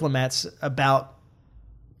diplomats about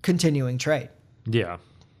continuing trade. Yeah,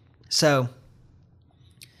 So,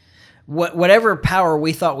 whatever power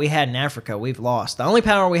we thought we had in Africa, we've lost. The only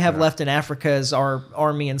power we have left in Africa is our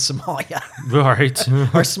army in Somalia,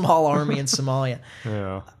 right. our small army in Somalia.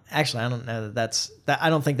 Yeah, Actually, I don't know that I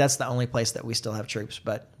don't think that's the only place that we still have troops,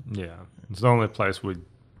 but yeah. It's the only place we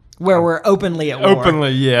where we're openly at war.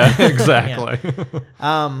 openly. Yeah, exactly.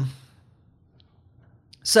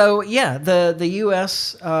 So yeah, the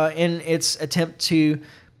U.S. In its attempt to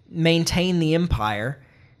maintain the empire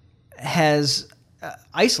has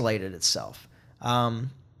isolated itself,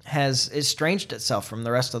 has estranged itself from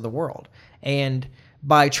the rest of the world, and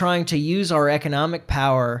by trying to use our economic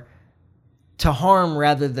power to harm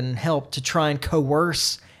rather than help, to try and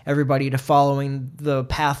coerce everybody to following the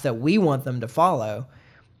path that we want them to follow,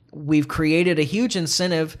 we've created a huge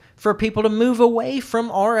incentive for people to move away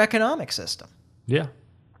from our economic system. Yeah.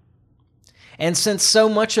 And since so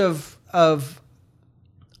much of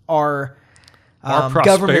our government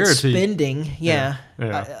prosperity. spending,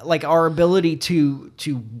 like our ability to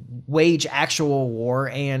wage actual war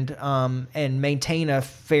and maintain a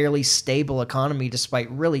fairly stable economy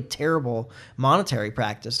despite really terrible monetary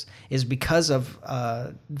practice is because of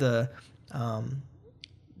the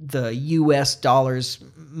U.S. dollar's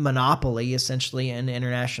monopoly, essentially, in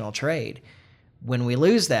international trade. When we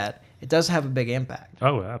lose that, it does have a big impact.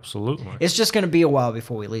 Oh, absolutely. It's just going to be a while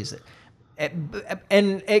before we lose it.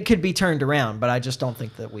 And it could be turned around, but I just don't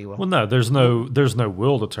think that we will. Well, no, there's no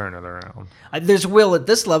will to turn it around. There's will at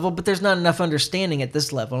this level, but there's not enough understanding at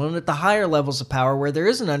this level. And at the higher levels of power, where there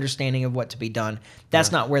is an understanding of what to be done,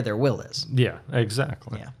 that's not where their will is. Yeah,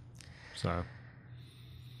 exactly. Yeah.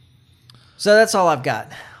 So that's all I've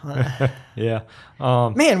got. Yeah.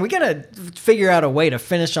 Man, we got to figure out a way to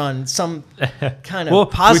finish on some kind of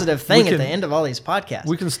positive thing at the end of all these podcasts.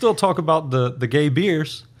 We can still talk about the gay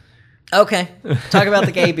beers. Okay. Talk about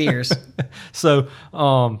the gay beers. So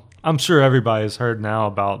I'm sure everybody's heard now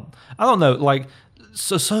about, I don't know, like,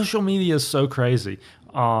 so social media is so crazy.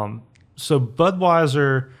 So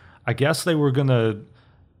Budweiser, I guess they were going to,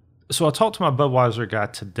 so I talked to my Budweiser guy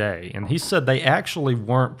today, and he said they actually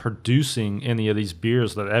weren't producing any of these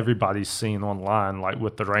beers that everybody's seen online, like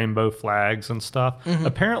with the rainbow flags and stuff. Mm-hmm.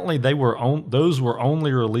 Apparently, those were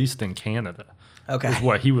only released in Canada. Okay, is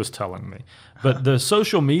what he was telling me. But the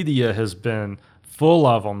social media has been full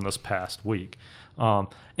of them this past week, and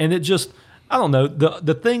it just, I don't know.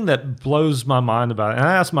 The thing that blows my mind about it, and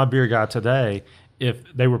I asked my beer guy today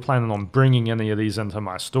if they were planning on bringing any of these into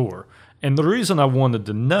my store. And the reason I wanted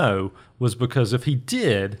to know was because if he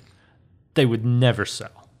did, they would never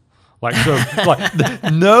sell. Like, so,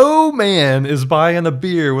 no man is buying a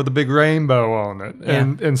beer with a big rainbow on it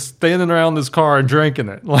and standing around his car and drinking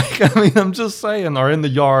it. Like, I mean, I'm just saying, or in the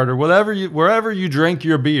yard or wherever you drink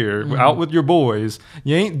your beer out with your boys,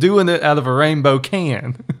 you ain't doing it out of a rainbow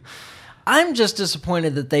can. I'm just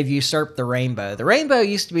disappointed that they've usurped the rainbow. The rainbow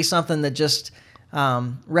used to be something that just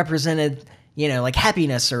represented, like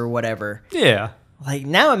happiness or whatever. Yeah. Like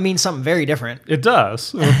now it means something very different. It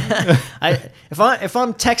does. If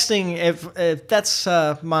I'm texting, if that's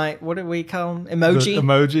my, what do we call them? Emoji? The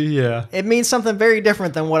emoji, yeah. It means something very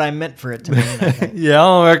different than what I meant for it to mean. Yeah, I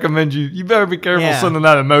don't recommend you better be careful sending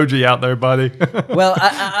that emoji out there, buddy. Well,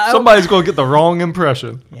 somebody's going to get the wrong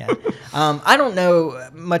impression. Yeah. I don't know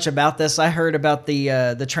much about this. I heard about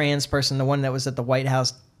the trans person, the one that was at the White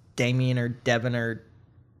House, Damien or Devin or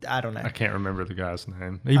I don't know. I can't remember the guy's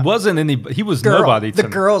name. He wasn't any. He was nobody. The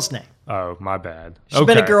girl's name. Oh, my bad. She's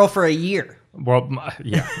been a girl for a year. Well,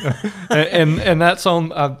 yeah, and that's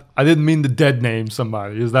on. I didn't mean to dead name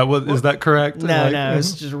somebody. Is that correct? No,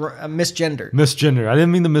 it's just misgendered. Misgender. I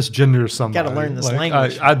didn't mean to misgender somebody. Got to learn this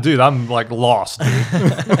language. Dude, I'm like lost.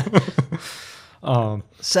 Dude.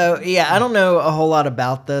 So yeah, I don't know a whole lot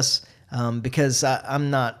about this because I'm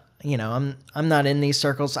not. I'm not in these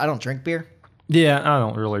circles. I don't drink beer. Yeah, I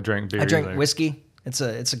don't really drink beer. I drink either. whiskey. It's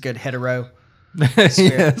a good hetero spirit.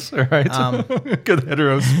 Yes, right. Good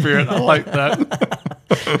hetero spirit. I like that.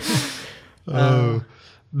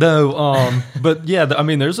 No, but yeah, I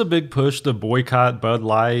mean, there's a big push to boycott Bud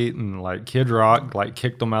Light, and like Kid Rock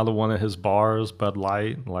kicked them out of one of his bars. Bud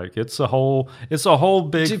Light, it's a whole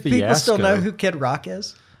big fiasco. Do people still know who Kid Rock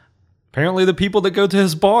is? Apparently, the people that go to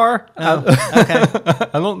his bar. Oh, okay.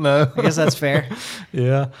 I don't know. I guess that's fair.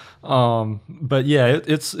 Yeah. But yeah,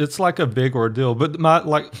 it's like a big ordeal. But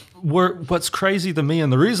what's crazy to me,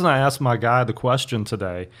 and the reason I asked my guy the question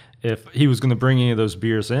today if he was going to bring any of those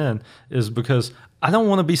beers in, is because I don't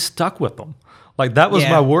want to be stuck with them. Like that was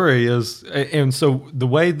my worry is, and so the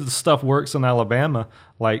way the stuff works in Alabama,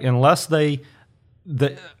 unless they're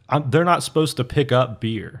not supposed to pick up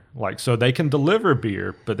beer, so they can deliver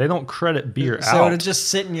beer, but they don't credit beer out. So it'll just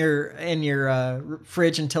sit in your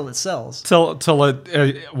fridge until it sells. Till it,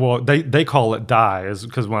 they call it die,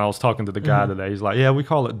 because when I was talking to the guy today, he's like, yeah, we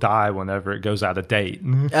call it die whenever it goes out of date.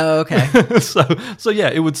 Oh, okay. so yeah,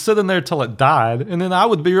 it would sit in there till it died, and then I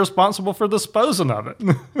would be responsible for disposing of it.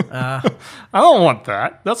 I don't want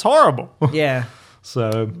that. That's horrible. Yeah.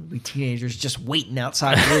 So we teenagers just waiting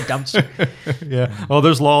outside of your dumpster. Yeah. Well,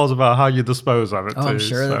 there's laws about how you dispose of it, too. I'm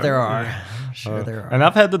sure that there are. I'm sure there are. And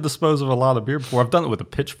I've had to dispose of a lot of beer before. I've done it with a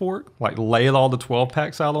pitchfork, lay all the 12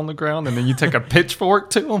 packs out on the ground, and then you take a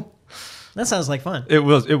pitchfork to them. That sounds like fun. It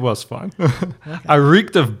was fun. Okay. I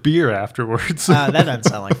reeked of beer afterwards. That doesn't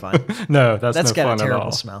sound like fun. No, that's no fun at all. got a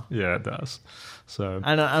terrible smell. Yeah, it does. So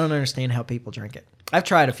I don't understand how people drink it. I've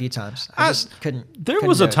tried a few times. I just couldn't. There couldn't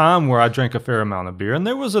was do a it. time where I drank a fair amount of beer, and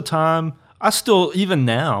there was a time I still, even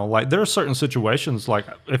now, like there are certain situations, like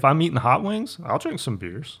if I'm eating hot wings, I'll drink some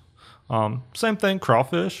beers. Same thing,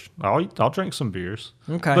 crawfish. I'll drink some beers.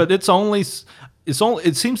 Okay. But it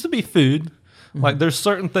seems to be food. Mm-hmm. Like there's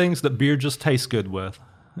certain things that beer just tastes good with,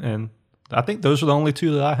 and I think those are the only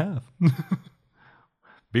two that I have.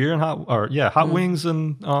 Beer and hot wings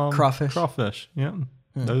and Crawfish. Crawfish, yeah,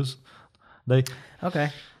 those they. Okay.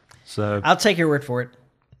 So I'll take your word for it.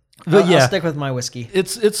 But I'll stick with my whiskey.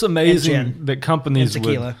 It's amazing that companies and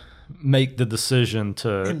would tequila. make the decision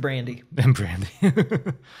to And brandy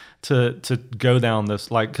to go down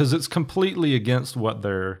this, like, because it's completely against what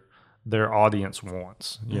their audience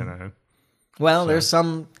wants, you know. Well, there's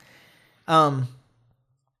some. I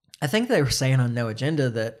think they were saying on No Agenda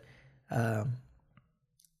that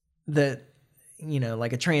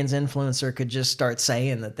like a trans influencer could just start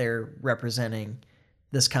saying that they're representing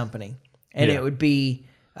this company, and it would be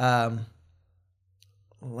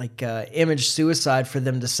image suicide for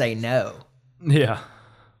them to say no. Yeah.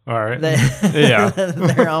 All right.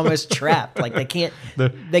 They're almost trapped. Like they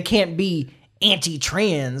can't be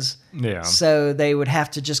anti-trans. Yeah. So they would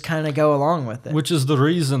have to just kind of go along with it. Which is the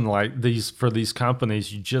reason, like for these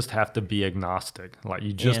companies, you just have to be agnostic. Like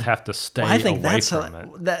you just have to stay away from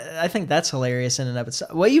it. I think that's hilarious in and of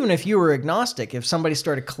itself. Well, even if you were agnostic, if somebody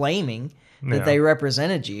started claiming that they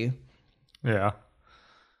represented you,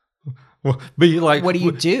 well, but like, what do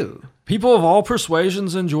you do? People of all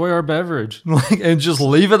persuasions enjoy our beverage, and just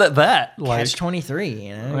leave it at that. Like Catch-23, you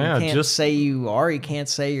can't just say you are. You can't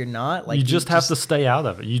say you're not. Like you just have to stay out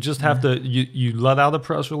of it. You just have to. You let out a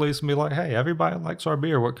press release and be like, "Hey, everybody likes our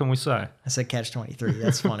beer. What can we say?" I said Catch-23.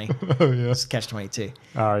 That's funny. Oh yeah, it's Catch-22.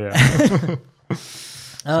 Oh yeah.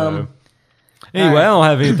 Anyway, right. I don't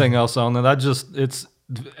have anything else on it. It's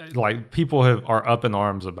like people are up in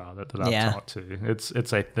arms about it that I've talked to.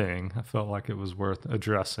 It's a thing. I felt like it was worth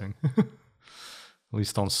addressing, at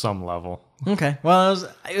least on some level. Okay. Well,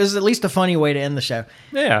 it was at least a funny way to end the show.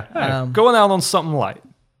 Yeah. Hey, going out on something light.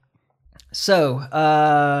 So,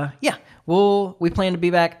 we plan to be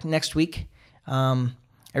back next week.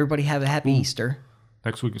 Everybody have a happy Easter.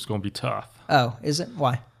 Next week is going to be tough. Oh, is it?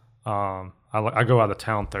 Why? I go out of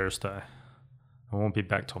town Thursday. I won't be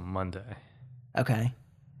back till Monday. Okay.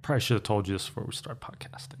 Probably should have told you this before we start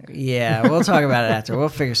podcasting. Yeah, we'll talk about it after. We'll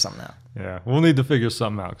figure something out. Yeah, we'll need to figure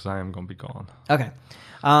something out because I am going to be gone. Okay.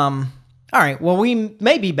 All right. Well, we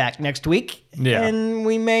may be back next week. Yeah. And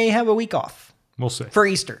we may have a week off. We'll see. For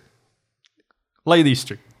Easter. Late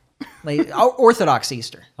Easter. Orthodox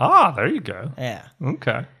Easter. Ah, there you go. Yeah.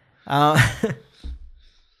 Okay.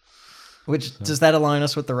 Does that align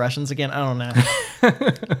us with the Russians again? I don't know.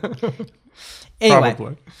 Anyway,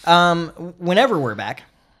 probably. Whenever we're back,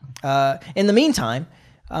 in the meantime,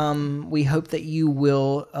 we hope that you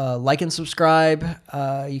will like and subscribe.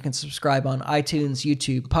 You can subscribe on iTunes,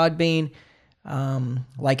 YouTube, Podbean.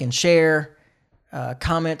 Like and share.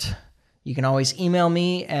 Comment. You can always email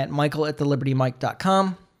me at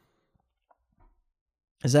michael@thelibertymike.com.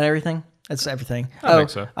 Is that everything? That's everything. I think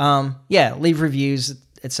so. Leave reviews,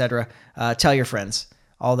 etc. Tell your friends.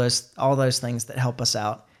 All those things that help us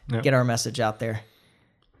out. Yep. Get our message out there,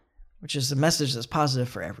 which is a message that's positive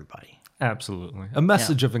for everybody. Absolutely. A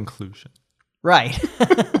message of inclusion. Right.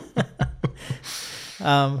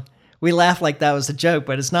 We laugh like that was a joke,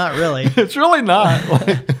 but it's not really. It's really not.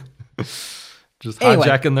 Just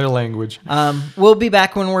hijacking their language. We'll be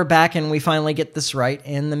back when we're back and we finally get this right.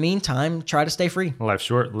 In the meantime, try to stay free. Life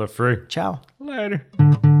short, live free. Ciao. Later.